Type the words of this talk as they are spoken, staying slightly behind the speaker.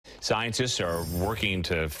Scientists are working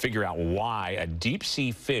to figure out why a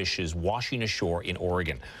deep-sea fish is washing ashore in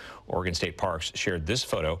Oregon. Oregon State Parks shared this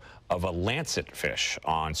photo of a lancet fish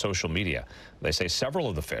on social media. They say several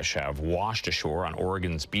of the fish have washed ashore on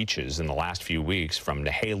Oregon's beaches in the last few weeks from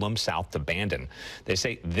Nehalem south to Bandon. They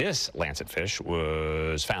say this lancet fish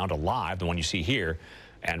was found alive, the one you see here,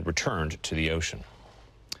 and returned to the ocean.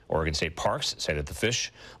 Oregon State Parks say that the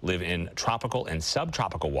fish live in tropical and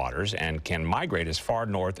subtropical waters and can migrate as far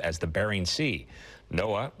north as the Bering Sea.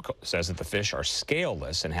 NOAA says that the fish are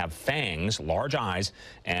scaleless and have fangs, large eyes,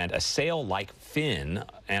 and a sail-like fin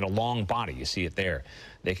and a long body. You see it there.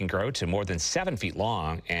 They can grow to more than 7 feet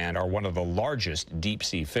long and are one of the largest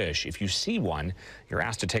deep-sea fish. If you see one, you're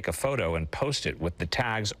asked to take a photo and post it with the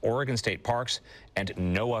tags Oregon State Parks and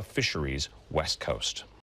NOAA Fisheries West Coast.